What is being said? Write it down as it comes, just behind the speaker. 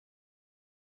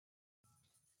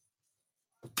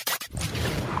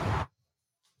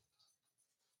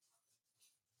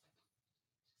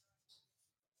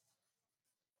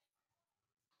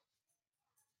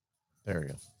There we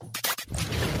go.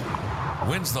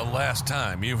 When's the last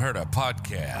time you heard a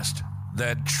podcast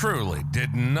that truly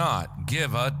did not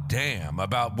give a damn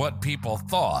about what people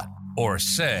thought or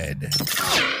said?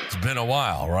 It's been a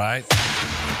while, right?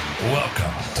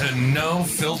 Welcome to No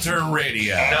Filter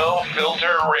Radio. No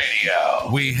Filter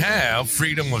Radio. We have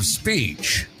freedom of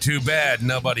speech. Too bad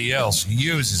nobody else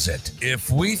uses it. If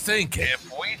we think it,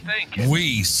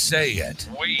 we say it.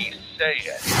 We say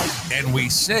it. And we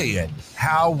say it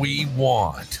how we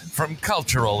want. From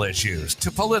cultural issues to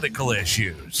political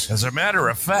issues. As a matter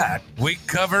of fact, we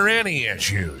cover any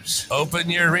issues.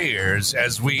 Open your ears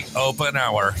as we open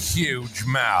our huge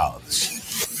mouths.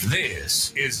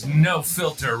 This is No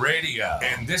Filter Radio,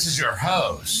 and this is your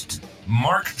host,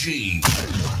 Mark G.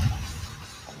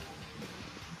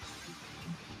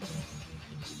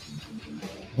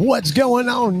 What's going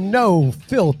on, No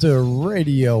Filter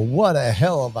Radio? What a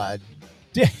hell of a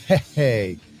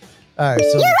day. All right,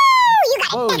 so... You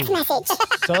got a text message.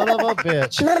 Son of a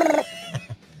bitch.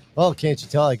 Well, can't you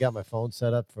tell I got my phone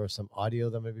set up for some audio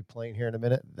that I'm going to be playing here in a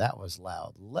minute? That was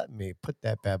loud. Let me put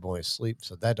that bad boy to sleep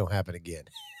so that don't happen again.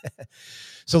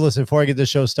 So listen, before I get this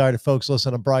show started, folks,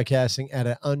 listen, I'm broadcasting at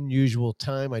an unusual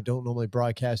time. I don't normally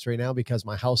broadcast right now because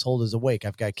my household is awake.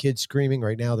 I've got kids screaming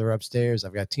right now. They're upstairs.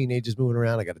 I've got teenagers moving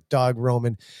around. I got a dog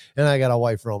roaming, and I got a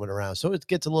wife roaming around. So it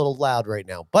gets a little loud right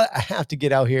now, but I have to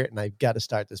get out here and I've got to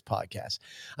start this podcast.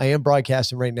 I am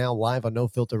broadcasting right now live on No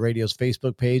Filter Radio's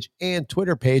Facebook page and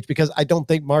Twitter page because I don't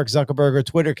think Mark Zuckerberg or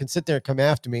Twitter can sit there and come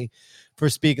after me for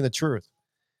speaking the truth.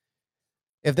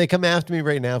 If they come after me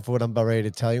right now for what I'm about ready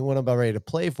to tell you, what I'm about ready to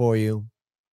play for you,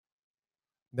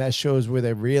 that shows where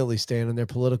they really stand on their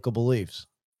political beliefs.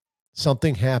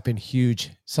 Something happened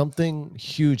huge. Something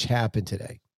huge happened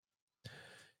today.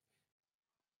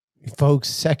 Folks,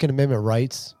 Second Amendment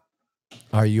rights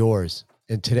are yours.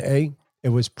 And today it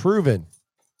was proven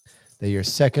that your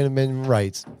Second Amendment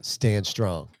rights stand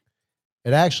strong.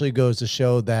 It actually goes to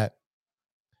show that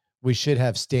we should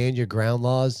have stand your ground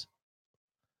laws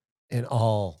in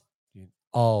all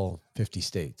 50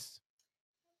 states.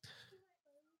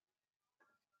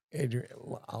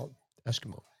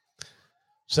 Eskimo.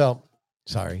 So,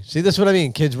 sorry. See, this is what I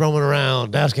mean. Kids roaming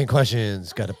around, asking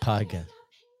questions. Got a podcast.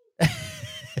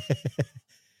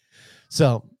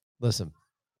 So, listen.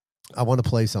 I want to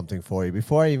play something for you.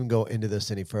 Before I even go into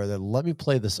this any further, let me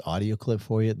play this audio clip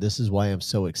for you. This is why I'm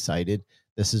so excited.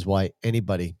 This is why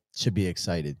anybody should be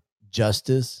excited.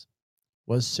 Justice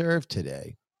was served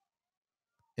today.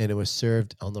 And it was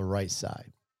served on the right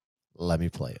side. Let me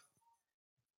play it.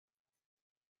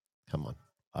 Come on,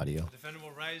 audio. The defendant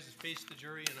will rise, face the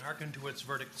jury, and hearken to its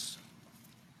verdicts.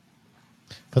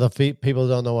 For the people who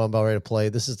don't know what I'm about ready to play,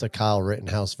 this is the Kyle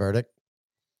Rittenhouse verdict.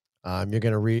 You're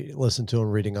going to listen to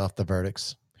him reading off the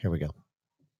verdicts. Here we go.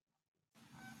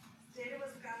 State of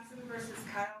Wisconsin versus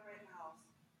Kyle Rittenhouse.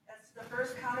 As to the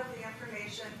first count of the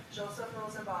information, Joseph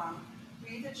Rosenbaum.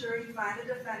 We, the jury, find the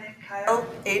defendant, Kyle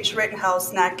H.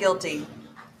 Rittenhouse, not guilty.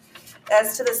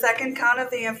 As to the second count of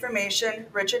the information,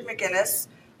 Richard McGinnis,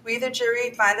 we, the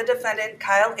jury, find the defendant,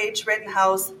 Kyle H.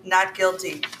 Rittenhouse, not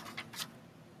guilty.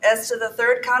 As to the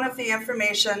third count of the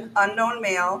information, unknown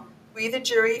male, we, the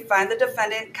jury, find the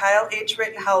defendant, Kyle H.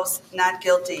 Rittenhouse, not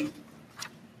guilty.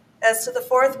 As to the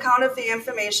fourth count of the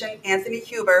information, Anthony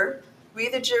Huber, we,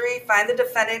 the jury, find the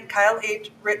defendant, Kyle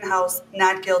H. Rittenhouse,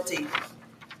 not guilty.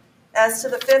 As to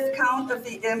the fifth count of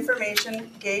the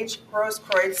information, Gage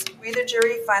Grosskreutz, we, the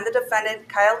jury, find the defendant,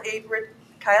 Kyle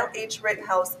H.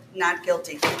 Rittenhouse, not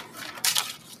guilty.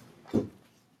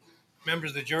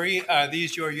 Members of the jury, are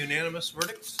these your unanimous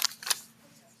verdicts?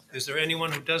 Is there anyone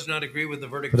who does not agree with the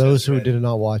verdict? For those who did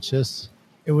not watch this,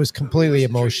 it was completely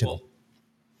emotional.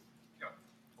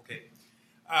 Okay.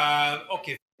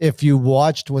 Okay. If you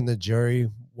watched when the jury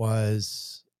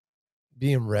was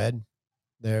being read,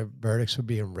 their verdicts were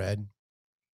being read,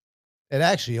 it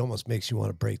actually almost makes you want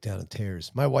to break down in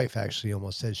tears. My wife actually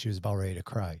almost said she was about ready to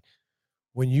cry.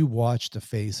 When you watch the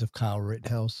face of Kyle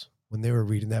Rittenhouse when they were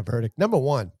reading that verdict, number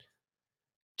one,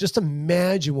 just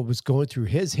imagine what was going through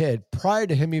his head prior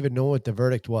to him even knowing what the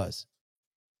verdict was.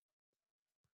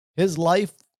 His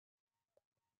life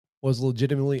was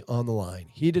legitimately on the line.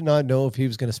 He did not know if he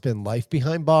was going to spend life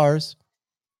behind bars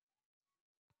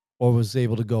or was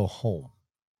able to go home.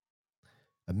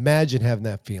 Imagine having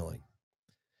that feeling.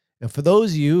 And for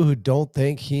those of you who don't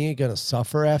think he ain't going to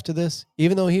suffer after this,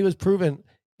 even though he was proven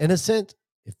innocent,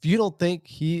 if you don't think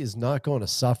he is not going to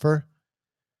suffer,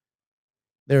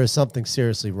 there is something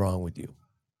seriously wrong with you.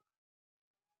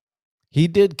 He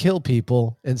did kill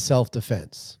people in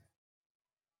self-defense.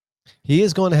 He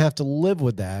is going to have to live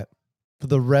with that for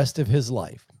the rest of his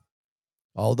life.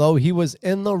 although he was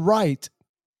in the right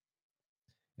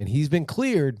and he's been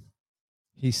cleared,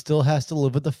 he still has to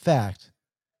live with the fact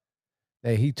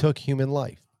that he took human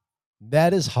life.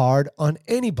 That is hard on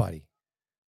anybody.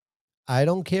 I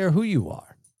don't care who you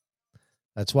are.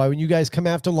 That's why when you guys come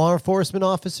after law enforcement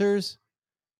officers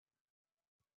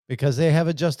because they have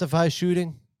a justified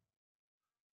shooting,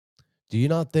 do you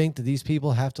not think that these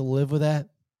people have to live with that?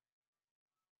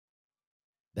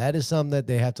 That is something that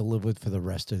they have to live with for the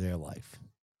rest of their life.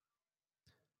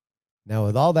 Now,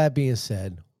 with all that being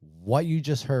said, what you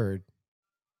just heard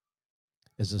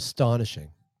is astonishing.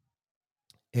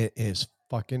 It is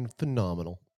fucking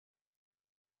phenomenal.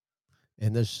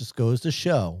 And this just goes to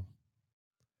show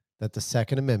that the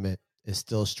Second Amendment is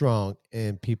still strong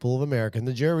and people of America and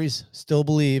the juries still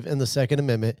believe in the Second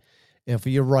Amendment and for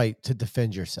your right to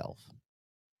defend yourself,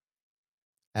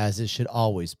 as it should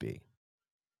always be.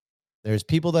 There's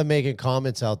people that making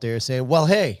comments out there saying, well,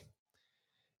 hey,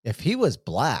 if he was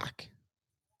black,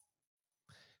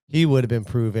 he would have been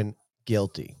proven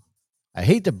guilty. I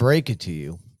hate to break it to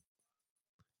you.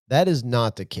 That is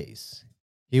not the case.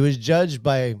 He was judged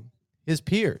by his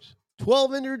peers,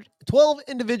 12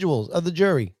 individuals of the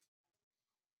jury.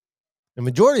 The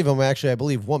majority of them, actually, I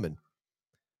believe, women.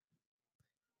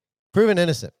 Proven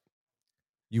innocent.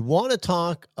 You want to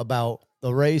talk about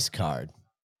the race card,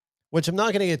 which I'm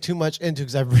not going to get too much into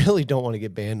because I really don't want to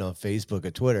get banned on Facebook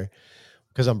or Twitter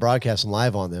because I'm broadcasting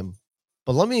live on them.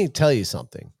 But let me tell you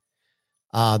something.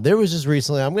 There was just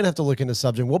recently, I'm going to have to look into the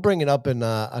subject. We'll bring it up in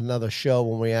another show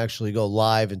when we actually go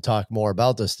live and talk more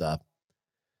about this stuff.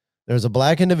 There's a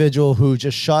black individual who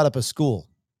just shot up a school.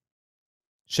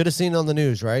 Should have seen it on the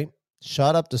news, right?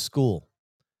 Shot up the school.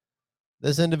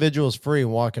 This individual is free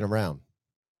and walking around.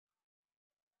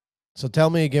 So tell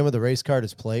me again where the race card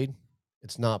is played.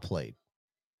 It's not played.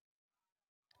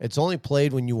 It's only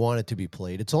played when you want it to be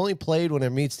played. It's only played when it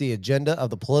meets the agenda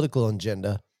of the political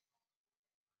agenda.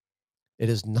 It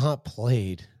is not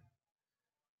played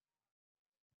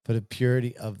for the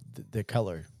purity of the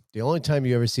color. The only time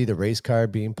you ever see the race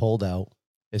card being pulled out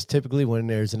is typically when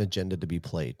there's an agenda to be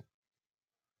played.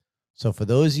 So for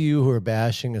those of you who are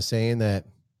bashing and saying that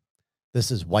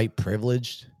this is white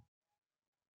privileged,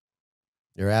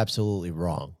 you're absolutely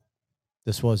wrong.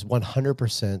 This was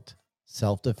 100%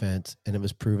 self-defense, and it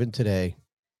was proven today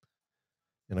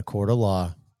in a court of law,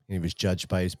 and he was judged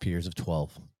by his peers of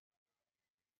 12.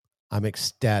 I'm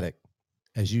ecstatic,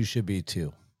 as you should be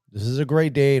too. This is a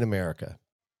great day in America.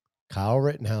 Kyle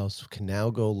Rittenhouse can now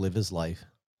go live his life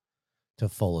to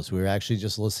fullest. We were actually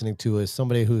just listening to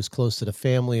somebody who's close to the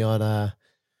family on,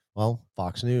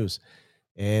 Fox News.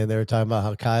 And they were talking about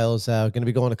how Kyle's going to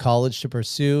be going to college to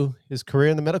pursue his career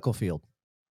in the medical field.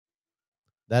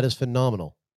 That is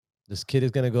phenomenal. This kid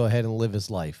is going to go ahead and live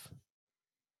his life.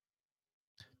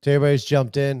 To everybody who's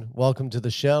jumped in, welcome to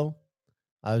the show.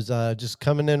 I was just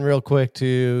coming in real quick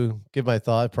to give my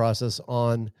thought process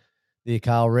on the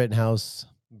Kyle Rittenhouse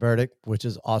verdict, which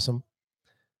is awesome.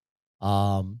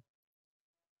 We're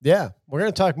going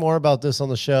to talk more about this on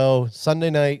the show Sunday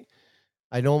night.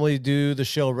 I normally do the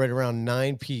show right around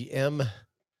 9 p.m.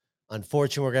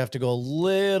 Unfortunately, we're going to have to go a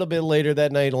little bit later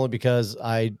that night only because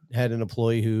I had an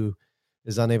employee who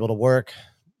is unable to work.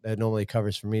 That normally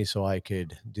covers for me so I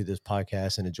could do this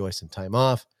podcast and enjoy some time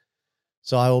off.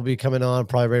 So I will be coming on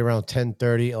probably right around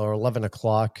 10:30 or 11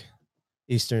 o'clock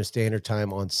Eastern Standard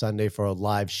Time on Sunday for a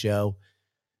live show.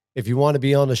 If you want to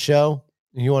be on the show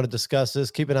and you want to discuss this,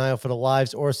 keep an eye out for the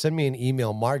lives or send me an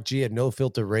email,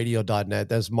 markg@nofilterradio.net.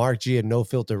 That's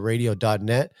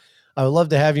markg@nofilterradio.net. I would love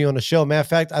to have you on the show. Matter of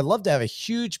fact, I'd love to have a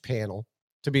huge panel,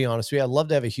 to be honest with you. I'd love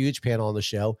to have a huge panel on the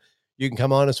show. You can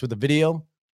come on us with a video.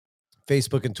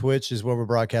 Facebook and Twitch is where we're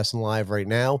broadcasting live right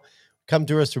now. Come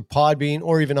to us through Podbean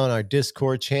or even on our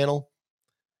Discord channel.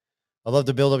 I'd love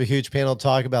to build up a huge panel to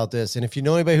talk about this. And if you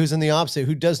know anybody who's in the opposite,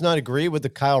 who does not agree with the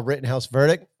Kyle Rittenhouse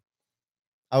verdict,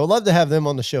 I would love to have them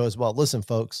on the show as well. Listen,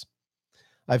 folks,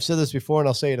 I've said this before and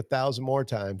I'll say it 1,000 more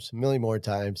times, a million more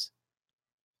times.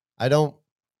 I don't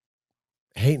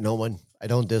hate no one. I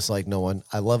don't dislike no one.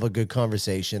 I love a good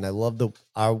conversation. I love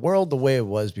our world the way it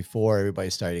was before everybody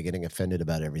started getting offended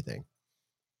about everything.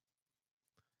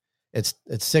 It's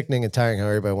sickening and tiring how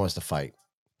everybody wants to fight.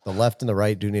 The left and the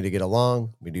right do need to get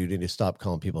along. We do need to stop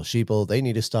calling people sheeple. They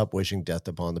need to stop wishing death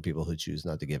upon the people who choose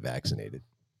not to get vaccinated.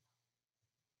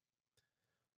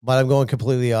 But I'm going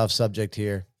completely off subject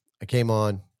here. I came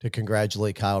on to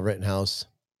congratulate Kyle Rittenhouse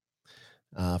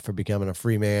for becoming a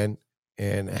free man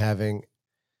and having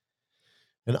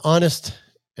an honest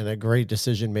and a great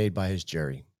decision made by his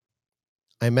jury.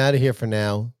 I'm out of here for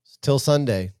now. Till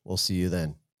Sunday. We'll see you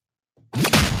then.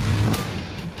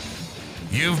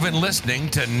 You've been listening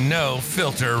to No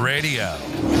Filter Radio.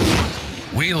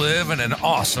 We live in an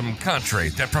awesome country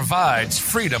that provides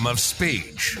freedom of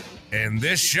speech. And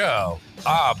this show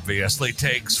obviously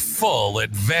takes full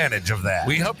advantage of that.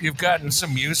 We hope you've gotten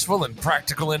some useful and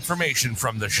practical information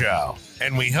from the show.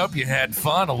 And we hope you had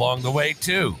fun along the way,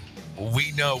 too.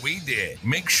 We know we did.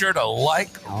 Make sure to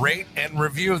like, rate, and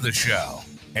review the show.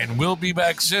 And we'll be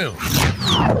back soon.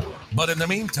 But in the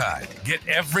meantime, get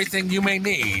everything you may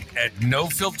need at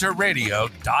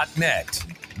nofilterradio.net.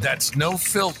 That's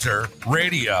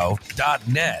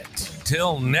nofilterradio.net.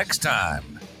 Till next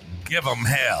time, give 'em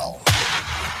hell.